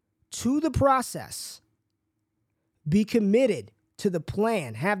to the process, be committed to the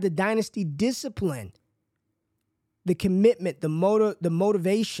plan, have the dynasty discipline, the commitment, the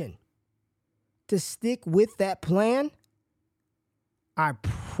motivation to stick with that plan, I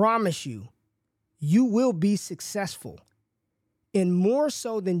promise you, you will be successful. And more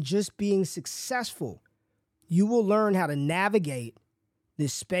so than just being successful, you will learn how to navigate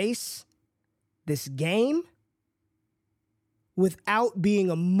this space, this game, without being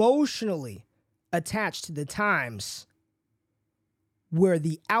emotionally attached to the times where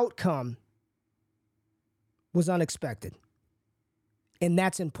the outcome was unexpected. And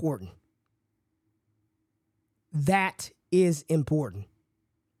that's important. That is important.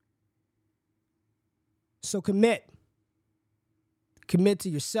 So commit. Commit to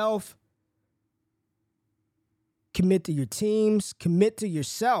yourself. Commit to your teams. Commit to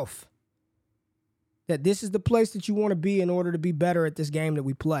yourself that this is the place that you want to be in order to be better at this game that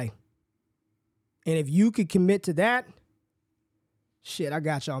we play. And if you could commit to that, shit, I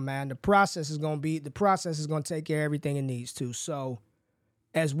got y'all, man. The process is going to take care of everything it needs to. So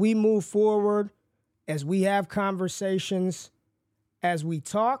as we move forward, as we have conversations, as we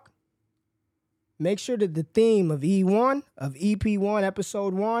talk, make sure that the theme of E1, of EP1,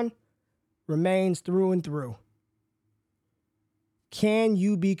 Episode 1, remains through and through. Can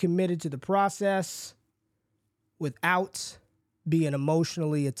you be committed to the process without being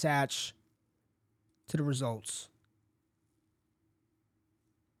emotionally attached to the results?